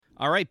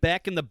All right,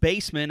 back in the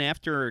basement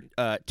after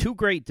 2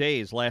 great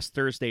days last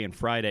Thursday and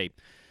Friday,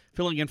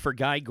 filling in for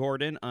Guy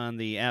Gordon on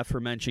the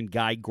aforementioned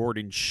Guy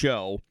Gordon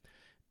Show.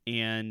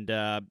 And,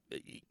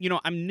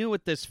 I'm new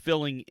at this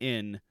filling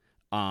in,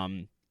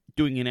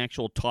 doing an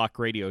actual talk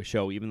radio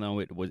show, even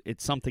though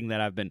it's something that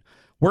I've been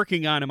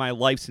working on in my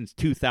life since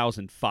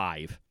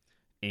 2005.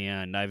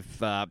 And I've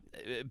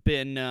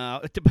been,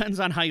 it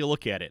depends on how you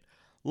look at it,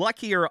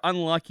 lucky or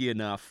unlucky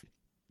enough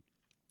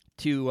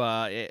to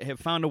have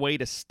found a way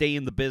to stay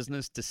in the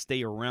business, to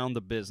stay around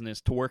the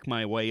business, to work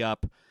my way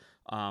up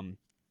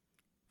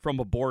from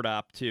a board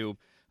op to,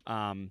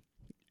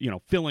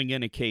 filling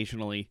in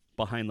occasionally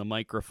behind the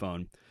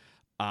microphone.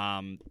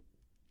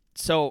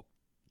 So,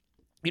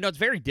 it's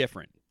very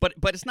different, but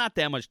it's not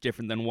that much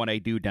different than what I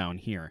do down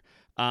here.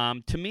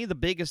 To me, the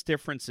biggest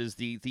difference is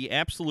the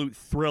absolute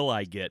thrill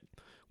I get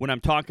when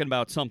I'm talking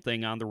about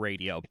something on the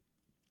radio.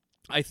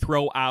 I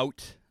throw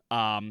out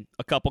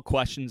a couple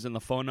questions in the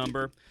phone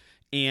number,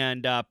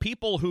 and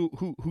people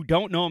who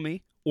don't know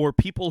me or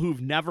people who've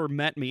never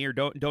met me or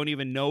don't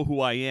even know who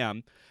I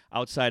am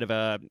outside of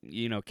a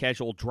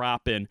casual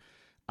drop-in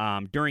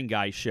during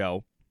Guy's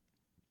show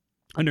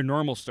under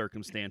normal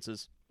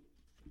circumstances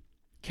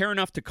care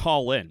enough to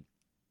call in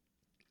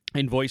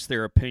and voice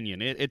their opinion.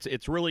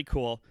 It's really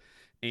cool,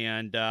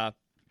 and I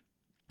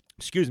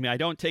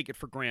don't take it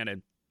for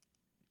granted.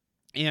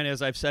 And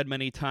as I've said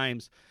many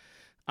times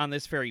on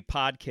this very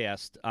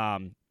podcast,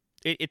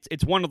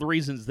 it's one of the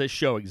reasons this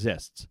show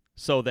exists,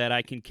 so that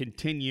I can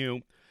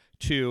continue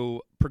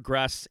to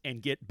progress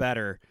and get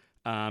better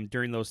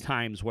during those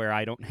times where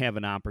I don't have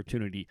an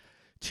opportunity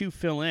to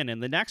fill in.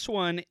 And the next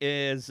one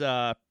is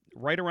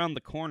right around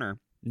the corner,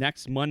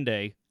 next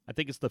Monday. I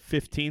think it's the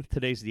 15th.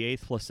 Today's the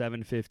 8th plus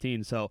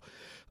 7/15. So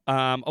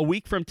a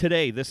week from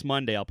today, this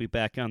Monday, I'll be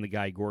back on the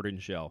Guy Gordon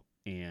Show.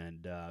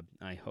 And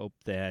I hope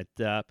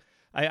that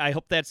I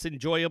hope that's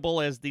enjoyable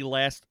as the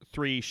last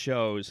 3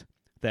 shows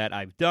that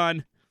I've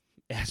done.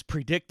 As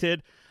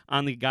predicted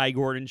on the Guy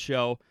Gordon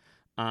Show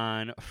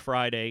on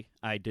Friday,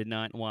 I did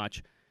not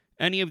watch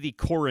any of the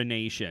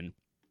coronation.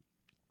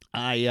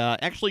 I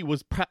actually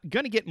was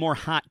going to get more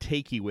hot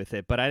takey with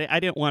it, but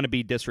I didn't want to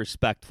be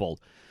disrespectful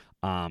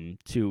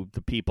to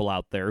the people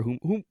out there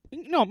who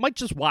might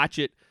just watch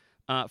it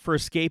for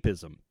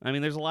escapism. I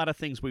mean, there's a lot of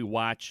things we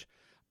watch.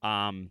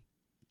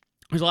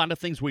 There's a lot of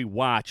things we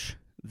watch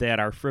that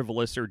are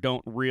frivolous or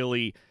don't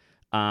really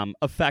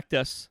affect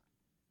us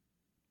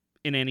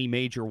in any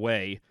major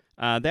way,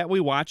 that we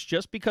watch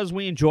just because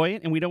we enjoy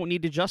it and we don't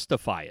need to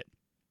justify it.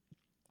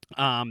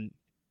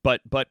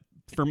 But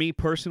for me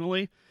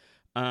personally,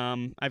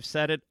 I've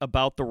said it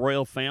about the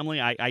royal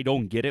family. I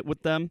don't get it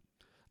with them,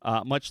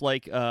 much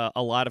like a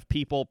lot of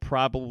people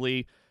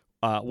probably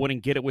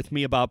wouldn't get it with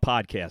me about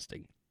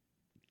podcasting.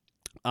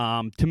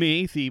 To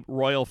me, the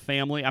royal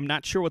family, I'm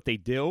not sure what they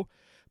do,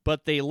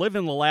 but they live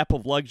in the lap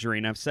of luxury.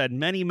 And I've said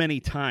many, many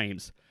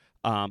times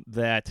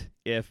that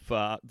if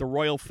the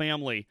royal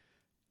family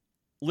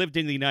lived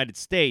in the United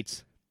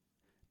States,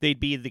 they'd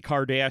be the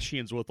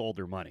Kardashians with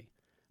older money.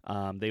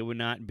 They would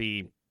not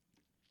be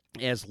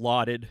as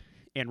lauded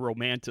and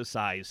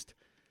romanticized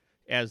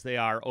as they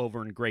are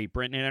over in Great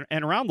Britain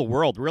and around the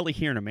world, really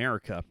here in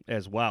America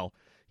as well.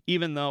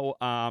 Even though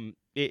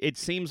it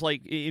seems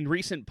like in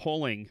recent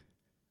polling,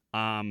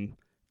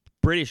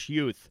 British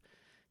youth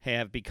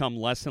have become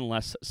less and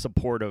less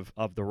supportive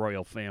of the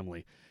royal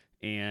family.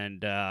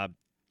 And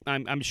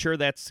I'm sure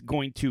that's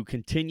going to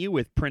continue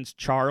with Prince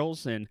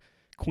Charles and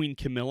Queen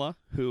Camilla,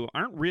 who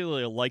aren't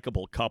really a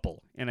likable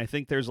couple. And I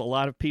think there's a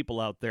lot of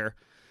people out there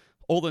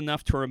old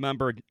enough to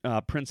remember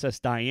Princess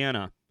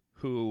Diana,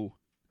 who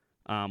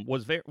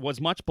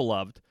was much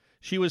beloved.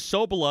 She was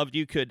so beloved,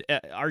 you could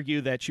argue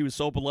that she was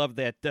so beloved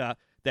that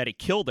it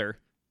killed her,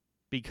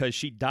 because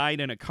she died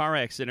in a car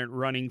accident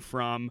running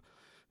from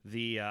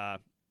the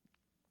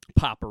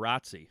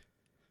paparazzi.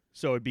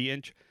 So it'd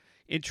be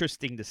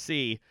interesting to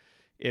see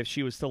if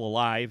she was still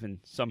alive and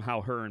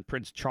somehow her and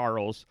Prince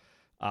Charles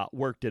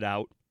worked it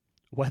out,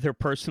 whether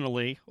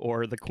personally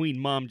or the Queen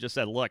Mom just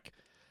said, look,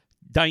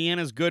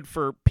 Diana's good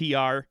for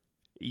PR.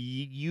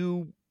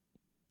 You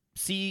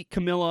see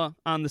Camilla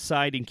on the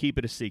side and keep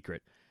it a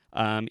secret.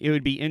 It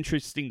would be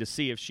interesting to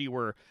see if she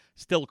were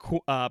still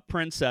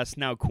princess,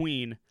 now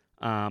queen,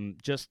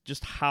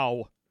 just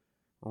how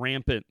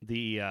rampant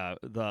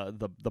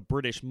the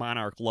British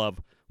monarch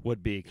love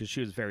would be, because she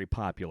was very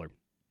popular.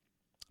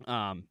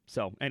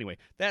 So anyway,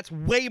 that's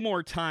way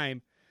more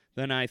time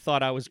than I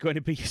thought I was going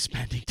to be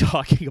spending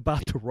talking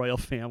about the royal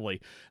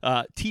family.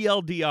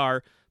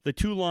 TLDR, the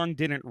too long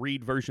didn't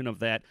read version of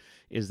that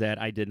is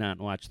that I did not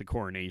watch the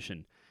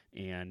coronation.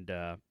 And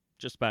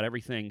just about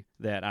everything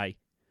that I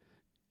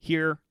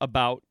hear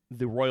about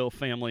the royal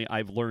family,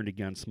 I've learned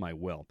against my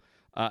will.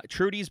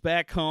 Trudy's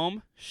back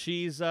home.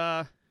 She's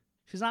on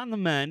the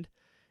mend.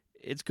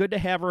 It's good to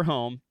have her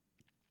home.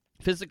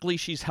 Physically,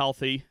 she's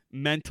healthy.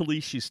 Mentally,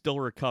 she's still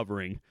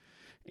recovering.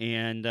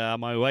 And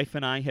my wife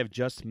and I have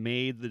just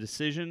made the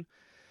decision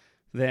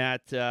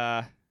that,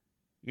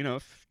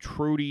 if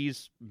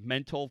Trudy's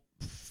mental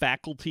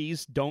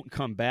faculties don't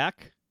come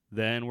back,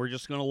 then we're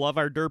just going to love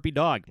our derpy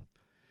dog.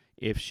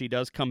 If she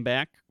does come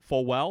back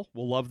full well,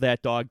 we'll love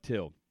that dog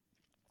too.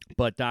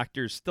 But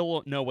doctors still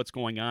don't know what's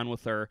going on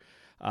with her,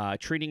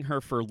 treating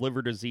her for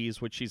liver disease,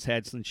 which she's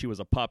had since she was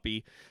a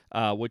puppy,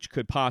 which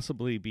could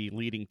possibly be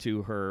leading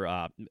to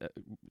her,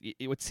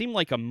 it would seem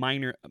like a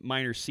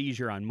minor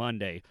seizure on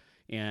Monday,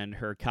 and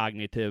her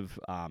cognitive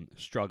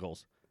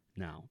struggles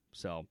now.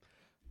 So,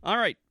 all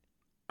right,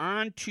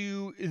 on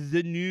to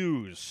the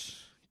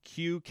news.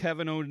 Cue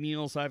Kevin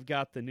O'Neill's I've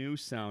Got the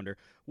News sounder.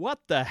 What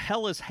the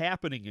hell is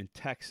happening in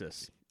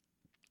Texas?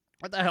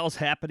 What the hell is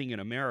happening in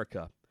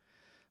America?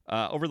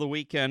 Over the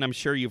weekend, I'm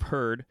sure you've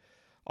heard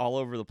all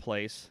over the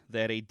place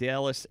that a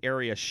Dallas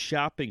area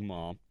shopping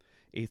mall,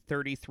 a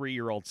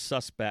 33-year-old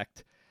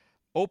suspect,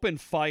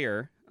 opened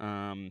fire,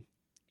 and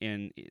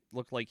it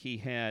looked like he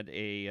had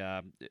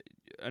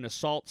an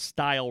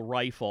assault-style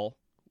rifle.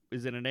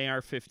 Is it an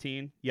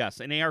AR-15? Yes,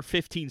 an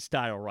AR-15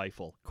 style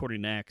rifle,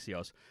 according to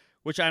Axios,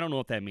 which I don't know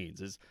what that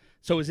means. Is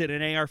it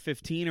an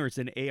AR-15 or is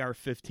it an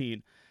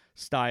AR-15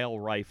 style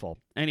rifle?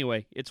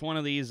 Anyway, it's one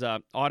of these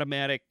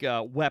automatic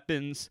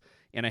weapons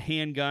and a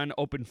handgun.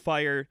 Opened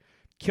fire,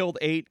 killed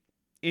 8,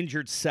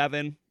 injured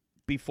 7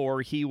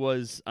 before he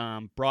was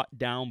brought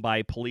down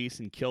by police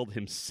and killed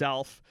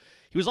himself.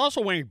 He was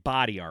also wearing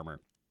body armor.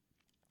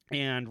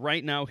 And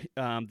right now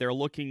they're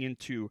looking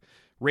into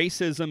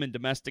racism and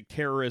domestic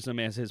terrorism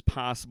as his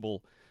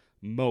possible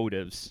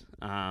motives.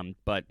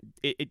 But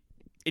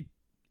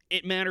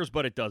it matters,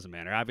 but it doesn't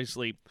matter.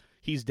 Obviously,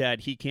 he's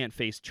dead. He can't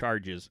face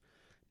charges.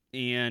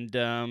 And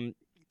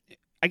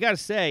I got to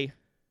say,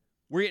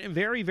 we're getting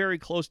very, very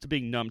close to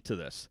being numb to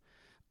this.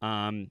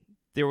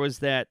 There was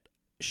that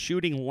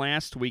shooting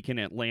last week in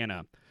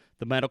Atlanta,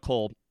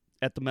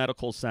 at the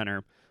medical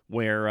center,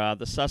 where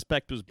the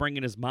suspect was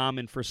bringing his mom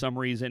in for some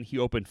reason. He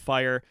opened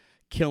fire,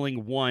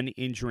 killing 1,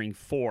 injuring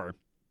 4.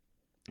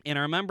 And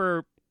I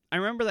remember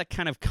that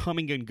kind of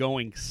coming and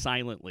going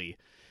silently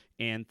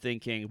and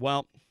thinking,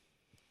 well,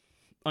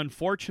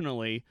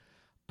 unfortunately,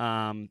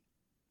 the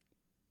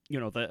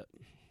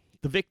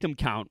victim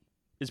count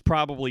is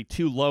probably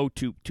too low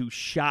to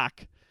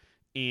shock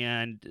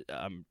and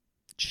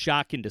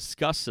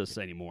disgust us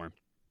anymore.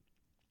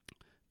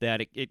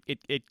 That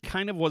it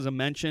kind of was a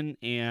mention,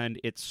 and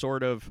it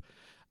sort of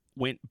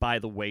went by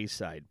the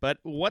wayside. But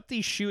what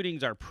these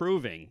shootings are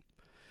proving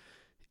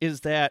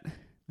is that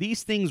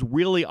these things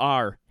really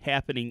are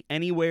happening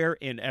anywhere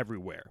and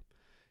everywhere.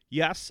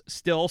 Yes,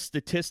 still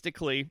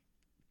statistically,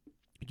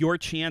 your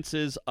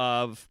chances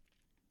of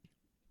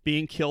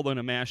being killed in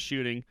a mass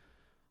shooting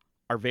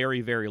are very,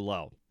 very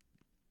low.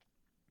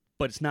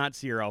 But it's not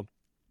zero,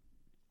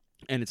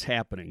 and it's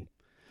happening.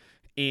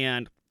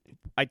 And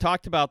I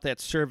talked about that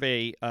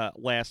survey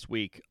last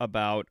week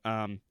about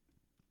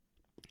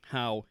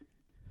how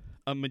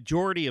a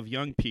majority of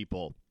young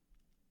people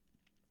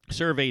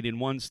surveyed in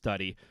one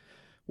study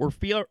were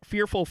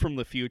fearful from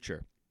the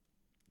future.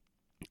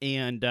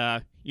 And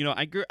I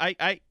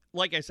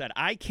like I said,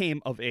 I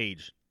came of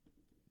age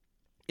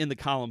in the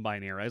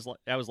Columbine era.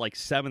 I was like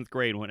 7th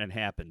grade when it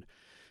happened.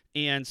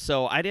 And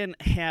so I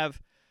didn't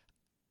have,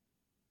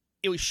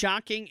 it was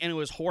shocking and it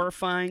was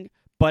horrifying,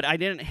 but I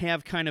didn't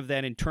have kind of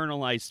that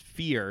internalized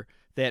fear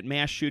that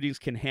mass shootings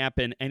can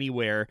happen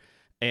anywhere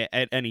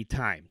at any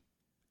time.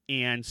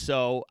 And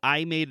so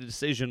I made a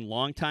decision a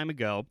long time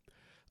ago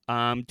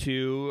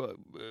to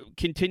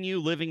continue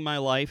living my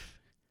life.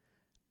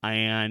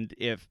 And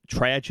if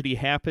tragedy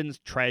happens,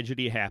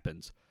 tragedy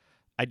happens.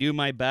 I do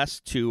my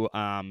best to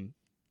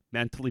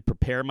mentally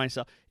prepare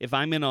myself. If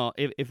I'm in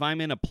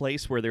a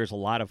place where there's a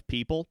lot of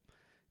people,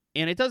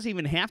 and it doesn't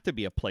even have to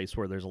be a place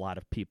where there's a lot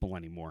of people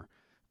anymore,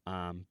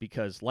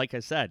 because, like I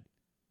said,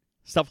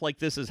 stuff like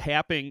this is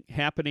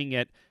happening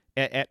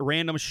at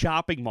random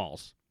shopping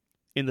malls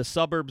in the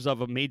suburbs of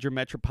a major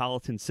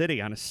metropolitan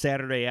city on a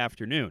Saturday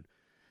afternoon.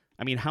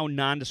 I mean, how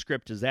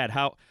nondescript is that?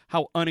 How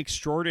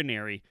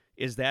unextraordinary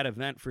is that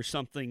event for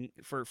something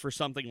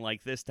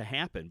like this to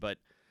happen? But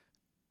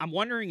I'm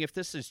wondering if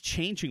this is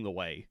changing the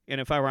way.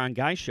 And if I were on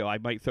Guy's show, I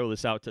might throw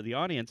this out to the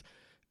audience.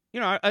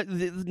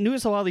 The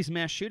news of all these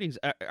mass shootings,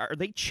 are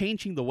they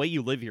changing the way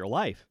you live your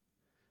life?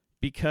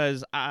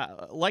 Because,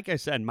 like I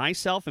said,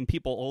 myself and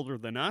people older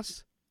than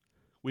us,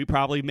 we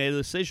probably made a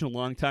decision a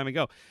long time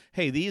ago.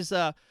 Hey, these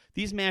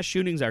mass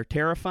shootings are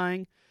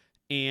terrifying,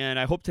 and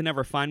I hope to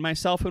never find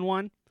myself in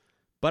one.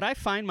 But I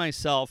find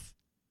myself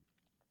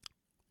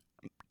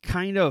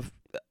kind of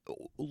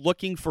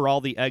looking for all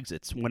the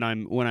exits when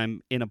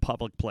I'm in a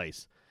public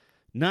place.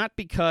 Not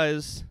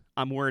because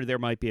I'm worried there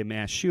might be a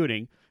mass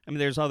shooting. I mean,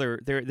 there's other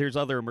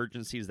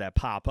emergencies that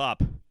pop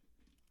up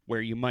where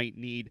you might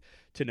need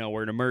to know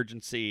where an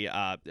emergency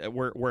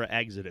where an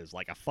exit is,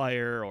 like a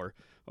fire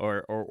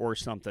or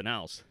something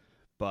else.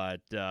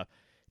 But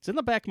it's in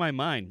the back of my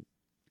mind.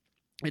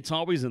 It's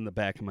always in the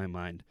back of my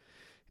mind.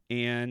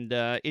 And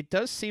it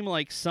does seem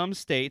like some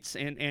states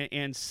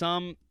and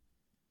some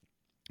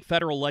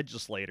federal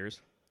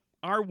legislators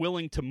are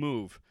willing to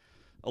move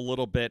a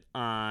little bit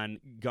on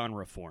gun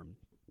reform.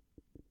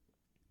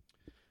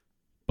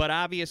 But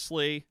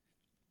obviously,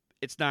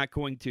 it's not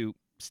going to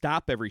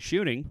stop every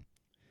shooting,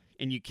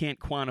 and you can't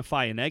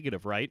quantify a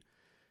negative, right?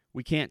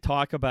 We can't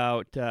talk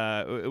about,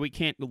 we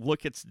can't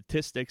look at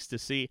statistics to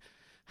see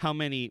how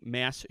many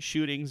mass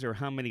shootings or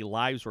how many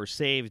lives were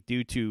saved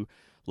due to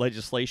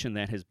legislation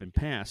that has been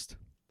passed.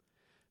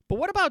 But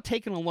what about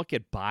taking a look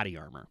at body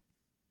armor?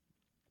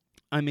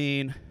 I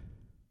mean,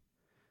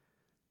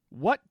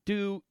 what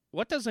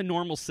does a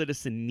normal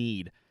citizen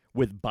need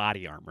with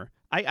body armor?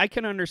 I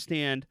can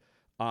understand,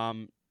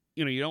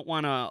 you don't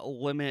want to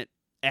limit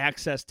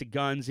access to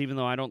guns, even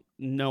though I don't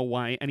know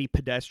why any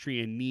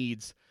pedestrian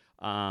needs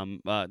an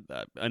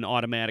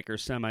automatic or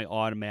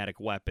semi-automatic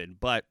weapon.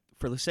 But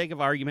for the sake of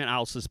argument,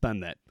 I'll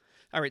suspend that.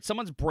 All right,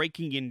 someone's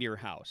breaking into your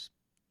house,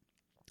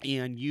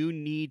 and you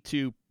need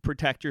to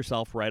protect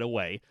yourself right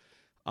away.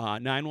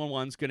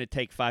 911 is going to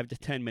take 5 to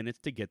 10 minutes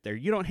to get there.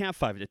 You don't have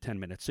 5 to 10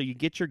 minutes, so you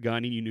get your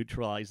gun and you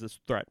neutralize this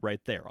threat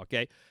right there,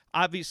 okay?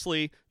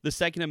 Obviously, the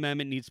Second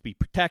Amendment needs to be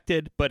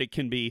protected, but it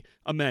can be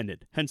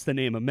amended, hence the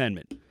name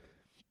amendment.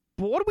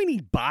 But what do we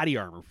need body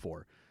armor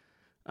for?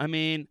 I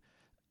mean,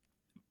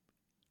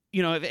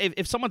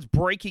 if someone's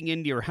breaking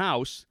into your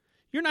house,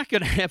 you're not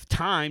going to have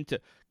time to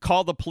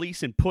call the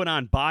police and put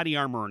on body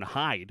armor and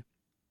hide.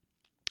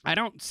 I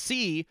don't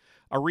see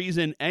a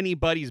reason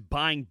anybody's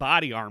buying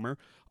body armor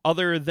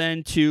other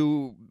than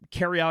to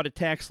carry out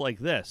attacks like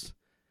this.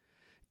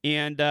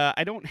 And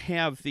I don't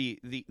have the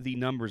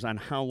numbers on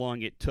how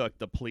long it took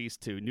the police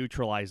to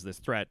neutralize this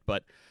threat,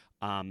 but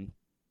I'm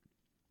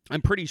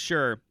pretty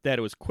sure that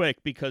it was quick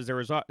because there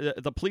was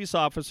the police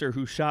officer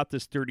who shot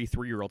this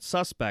 33-year-old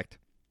suspect.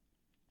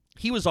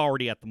 He was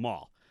already at the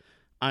mall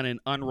on an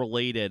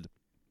unrelated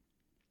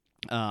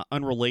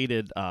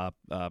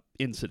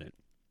incident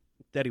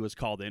that he was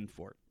called in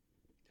for.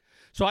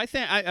 So I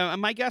think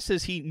my guess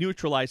is he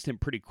neutralized him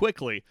pretty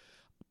quickly,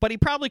 but he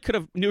probably could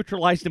have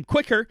neutralized him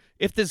quicker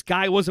if this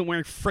guy wasn't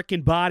wearing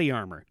frickin' body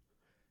armor.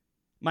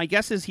 My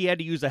guess is he had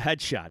to use a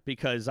headshot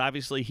because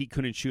obviously he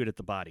couldn't shoot at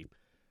the body.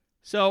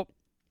 So,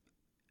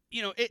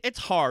 it's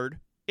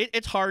hard.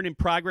 It's hard, and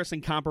progress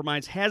and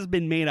compromise has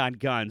been made on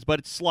guns, but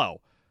it's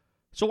slow.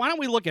 So why don't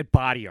we look at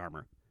body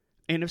armor?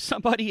 And if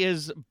somebody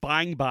is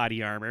buying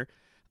body armor,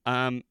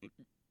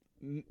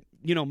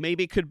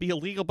 maybe it could be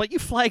illegal, but you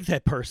flag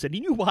that person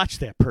and you watch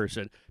that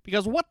person.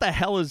 Because what the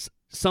hell is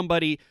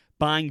somebody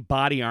buying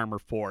body armor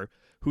for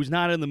who's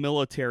not in the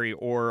military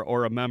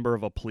or a member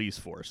of a police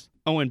force?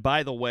 Oh, and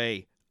by the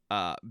way,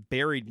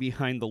 buried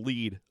behind the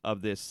lead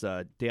of this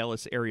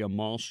Dallas area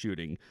mall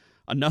shooting,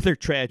 another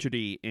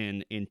tragedy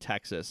in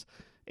Texas.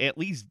 At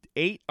least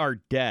 8 are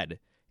dead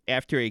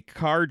after a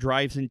car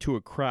drives into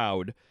a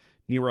crowd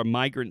near a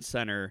migrant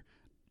center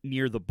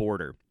near the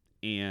border.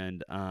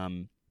 And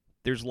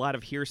there's a lot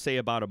of hearsay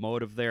about a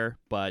motive there,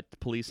 but the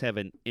police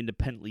haven't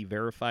independently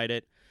verified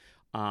it,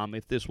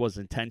 if this was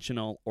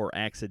intentional or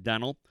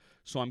accidental.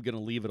 So I'm going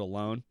to leave it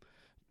alone.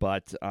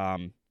 But,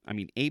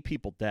 8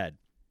 people dead.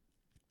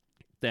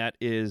 That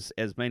is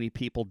as many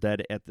people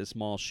dead at this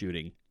mall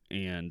shooting.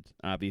 And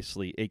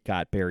obviously it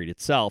got buried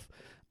itself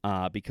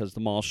because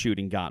the mall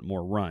shooting got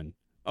more run.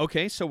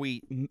 Okay, so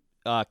we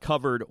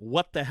covered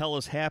what the hell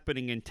is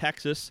happening in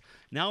Texas.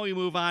 Now we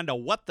move on to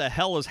what the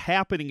hell is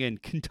happening in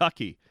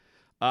Kentucky.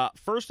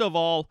 First of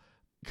all,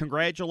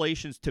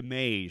 congratulations to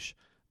Mage,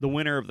 the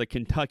winner of the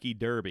Kentucky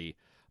Derby.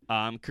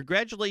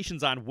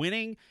 Congratulations on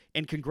winning,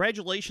 and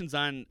congratulations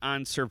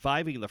on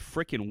surviving the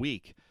frickin'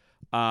 week.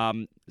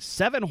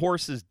 7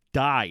 horses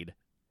died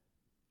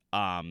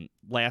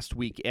last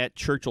week at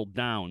Churchhill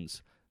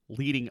Downs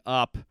leading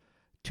up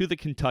to the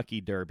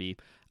Kentucky Derby.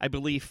 I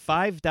believe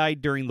 5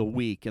 died during the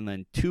week, and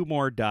then 2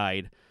 more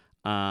died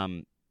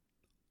on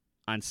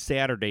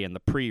Saturday in the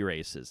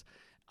pre-races.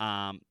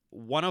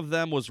 One of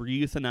them was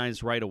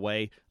euthanized right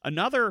away.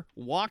 Another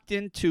walked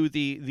into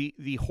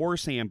the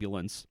horse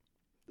ambulance,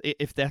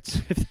 if that's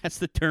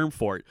the term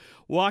for it.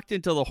 Walked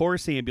into the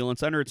horse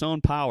ambulance under its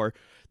own power.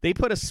 They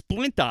put a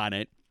splint on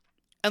it,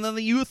 and then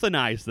they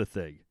euthanized the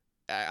thing.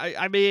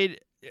 I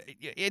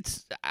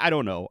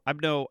don't know. I'm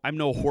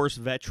no horse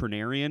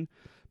veterinarian,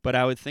 but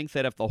I would think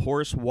that if the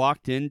horse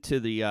walked into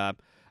the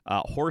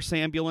horse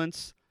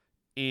ambulance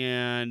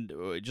and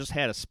just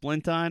had a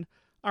splint on,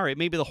 all right,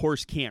 maybe the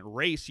horse can't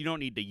race. You don't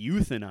need to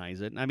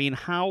euthanize it. I mean,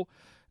 how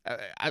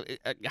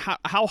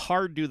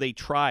hard do they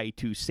try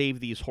to save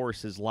these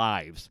horses'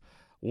 lives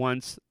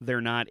once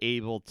they're not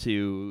able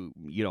to,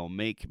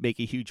 make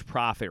a huge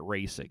profit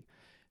racing?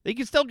 They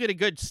can still get a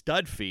good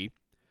stud fee.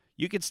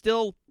 You can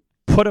still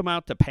put them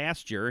out to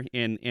pasture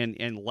and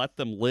let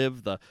them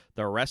live the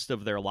rest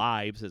of their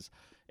lives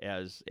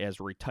as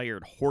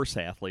retired horse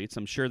athletes.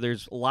 I'm sure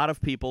there's a lot of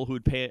people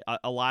who'd pay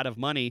a lot of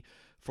money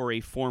for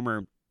a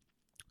former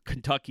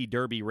Kentucky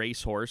Derby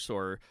racehorse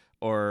or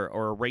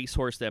a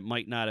racehorse that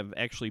might not have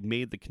actually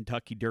made the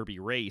Kentucky Derby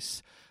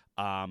race,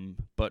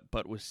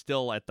 but was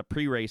still at the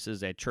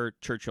pre-races at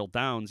Churchhill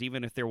Downs,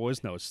 even if there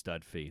was no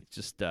stud fee.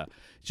 It's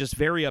just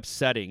very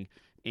upsetting.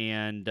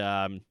 And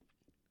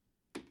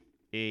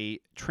a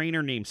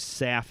trainer named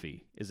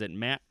Safi, is it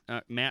Matt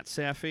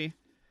Safi?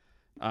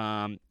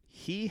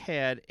 He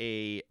had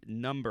a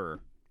number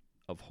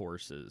of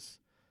horses.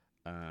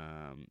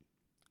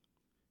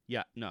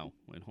 Yeah, no.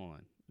 Wait, hold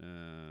on.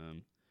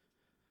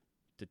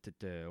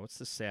 What's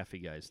the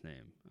Safi guy's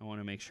name? I want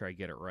to make sure I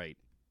get it right.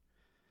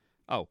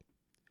 Oh,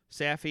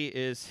 Safi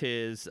is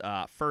his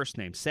first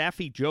name.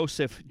 Safi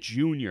Joseph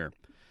Jr.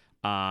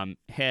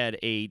 Had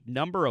a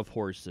number of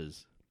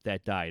horses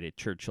that died at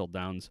Churchhill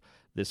Downs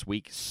this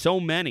week. So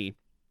many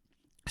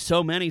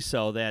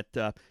so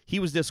that he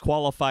was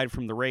disqualified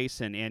from the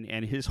race,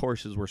 and his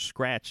horses were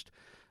scratched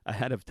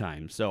ahead of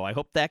time. So I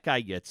hope that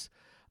guy gets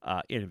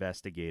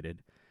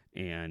investigated.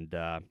 And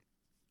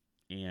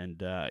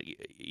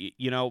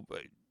you know,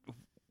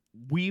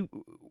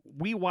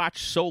 we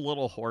watch so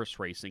little horse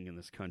racing in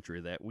this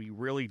country that we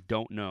really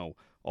don't know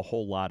a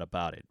whole lot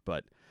about it.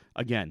 But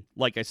again,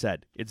 like I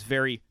said, it's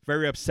very,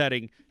 very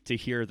upsetting to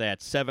hear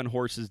that 7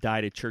 horses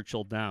died at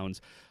Churchill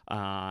Downs,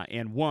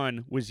 and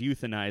 1 was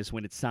euthanized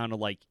when it sounded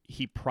like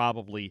he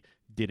probably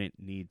didn't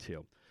need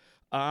to.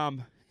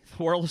 The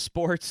world of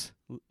sports,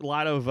 a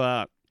lot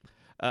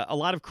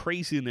of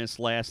craziness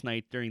last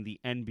night during the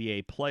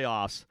NBA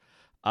playoffs.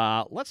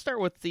 Let's start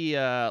with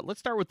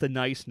the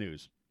nice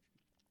news.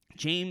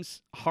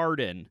 James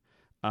Harden,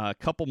 a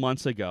couple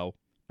months ago,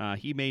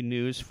 he made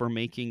news for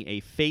making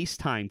a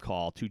FaceTime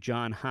call to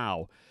John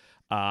Howe,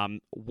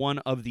 one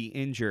of the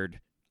injured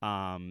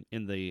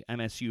in the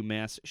MSU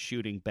mass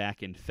shooting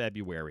back in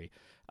February.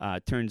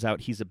 Turns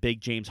out he's a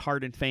big James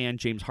Harden fan.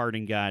 James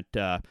Harden got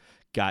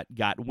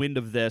wind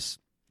of this,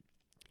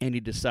 and he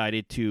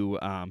decided to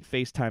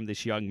FaceTime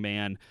this young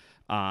man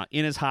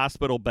in his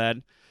hospital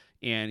bed.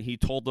 And he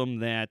told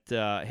them that,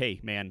 hey,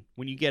 man,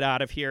 when you get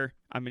out of here,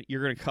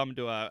 you're going to come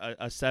to a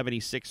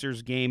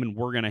 76ers game, and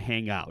we're going to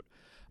hang out.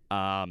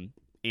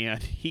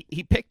 And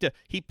he picked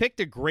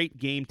a great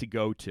game to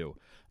go to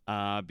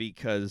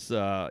because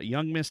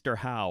young Mr.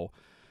 Howe,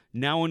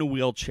 now in a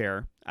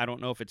wheelchair, I don't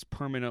know if it's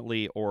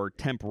permanently or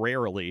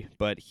temporarily,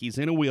 but he's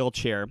in a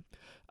wheelchair.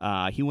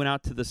 He went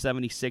out to the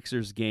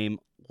 76ers game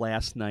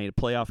last night, a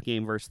playoff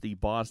game versus the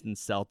Boston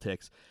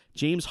Celtics.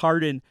 James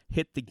Harden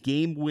hit the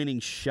game-winning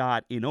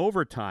shot in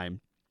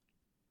overtime,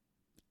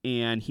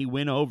 and he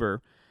went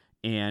over,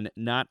 and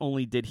not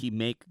only did he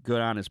make good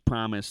on his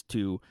promise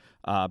to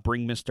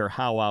bring Mr.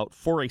 Howe out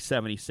for a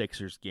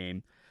 76ers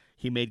game,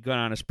 he made good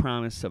on his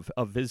promise of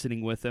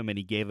visiting with him, and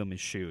he gave him his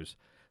shoes.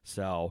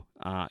 So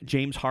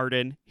James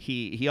Harden,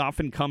 he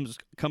often comes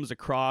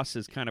across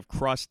as kind of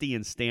crusty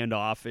and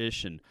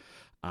standoffish, and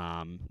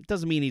it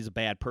doesn't mean he's a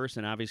bad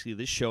person. Obviously,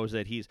 this shows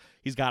that he's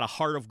got a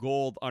heart of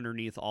gold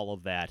underneath all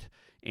of that,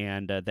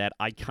 and that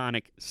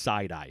iconic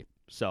side eye.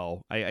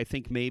 So I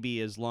think maybe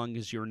as long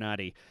as you're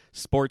not a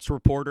sports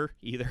reporter,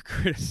 either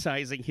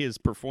criticizing his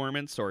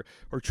performance or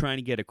trying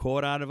to get a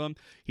quote out of him,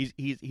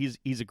 he's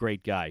a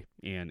great guy,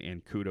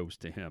 and kudos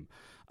to him.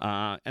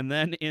 And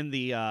then in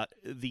the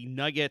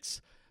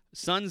Nuggets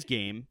Suns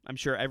game, I'm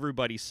sure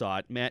everybody saw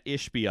it. Matt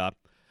Ishbia,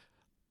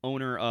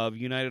 owner of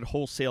United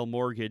Wholesale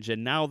Mortgage,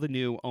 and now the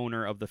new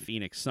owner of the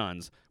Phoenix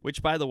Suns,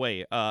 which, by the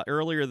way,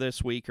 earlier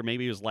this week, or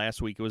maybe it was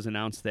last week, it was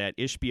announced that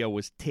Ishbia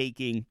was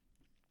taking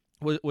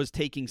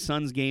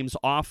Suns games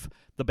off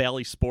the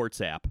Bally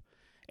Sports app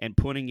and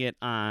putting it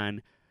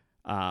on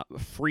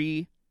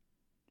free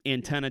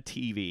antenna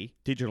TV,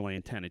 digital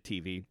antenna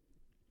TV,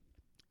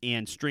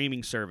 and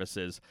streaming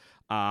services,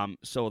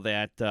 so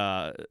that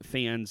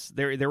fans,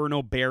 there were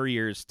no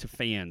barriers to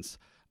fans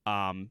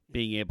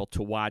being able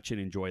to watch and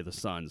enjoy the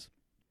Suns.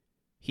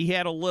 He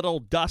had a little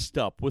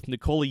dust-up with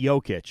Nikola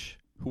Jokic,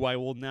 who I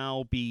will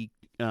now be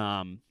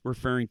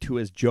referring to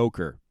as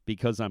Joker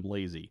because I'm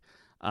lazy.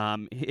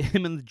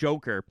 Him and the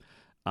Joker,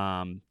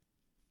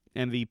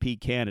 MVP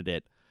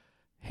candidate,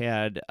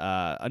 had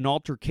an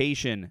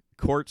altercation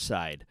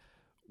courtside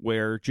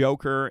where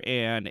Joker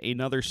and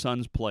another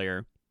Suns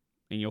player,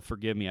 and you'll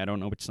forgive me, I don't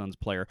know which Suns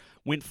player,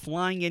 went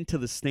flying into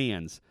the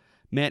stands.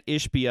 Matt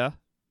Ishbia,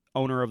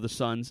 owner of the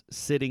Suns,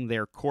 sitting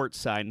there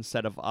courtside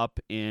instead of up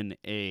in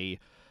a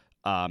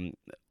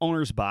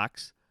owner's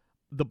box.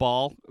 The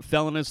ball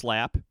fell in his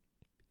lap.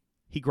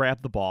 He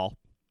grabbed the ball.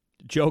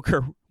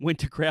 Joker went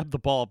to grab the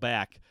ball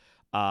back.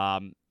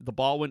 The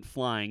ball went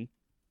flying.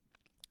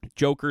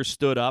 Joker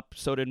stood up.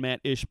 So did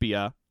Matt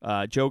Ishbia.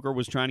 Joker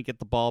was trying to get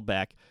the ball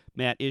back.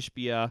 Matt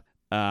Ishbia,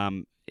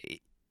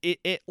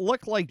 it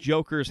looked like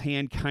Joker's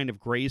hand kind of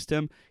grazed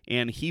him,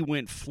 and he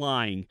went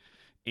flying,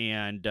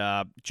 and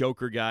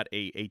Joker got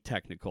a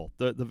technical.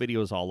 The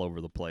video is all over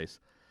the place.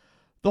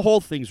 The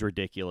whole thing's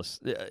ridiculous.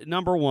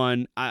 Number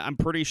one, I'm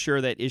pretty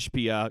sure that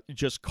Ishbia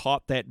just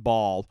caught that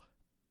ball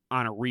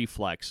on a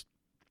reflex.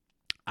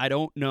 I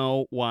don't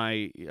know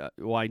why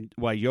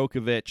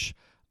Jokovic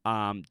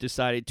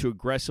decided to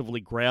aggressively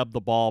grab the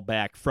ball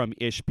back from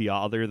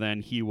Ishbia, other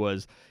than he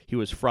was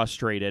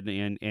frustrated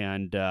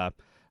and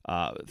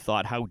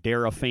thought, how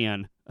dare a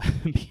fan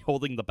be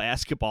holding the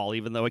basketball,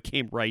 even though it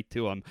came right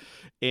to him.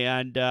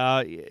 And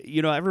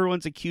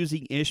everyone's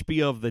accusing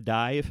Ishbia of the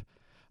dive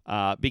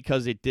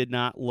because it did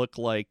not look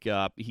like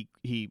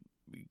he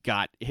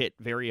got hit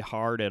very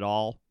hard at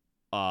all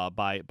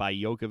by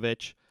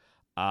Jokovic.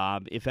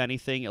 If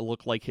anything, it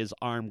looked like his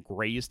arm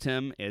grazed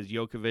him as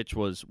Djokovic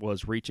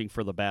was reaching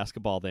for the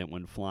basketball that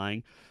went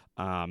flying.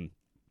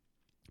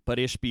 But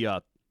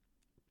Ishbia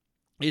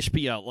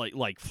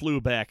like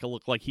flew back. It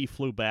looked like he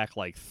flew back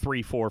like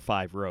 3, 4,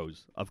 5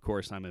 rows. Of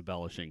course, I'm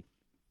embellishing.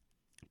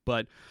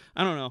 But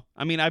I don't know.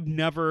 I mean, I've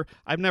never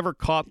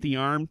caught the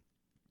arm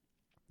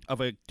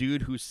of a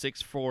dude who's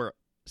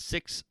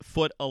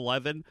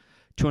 6'11",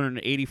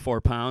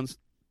 284 pounds,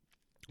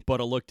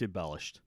 but it looked embellished.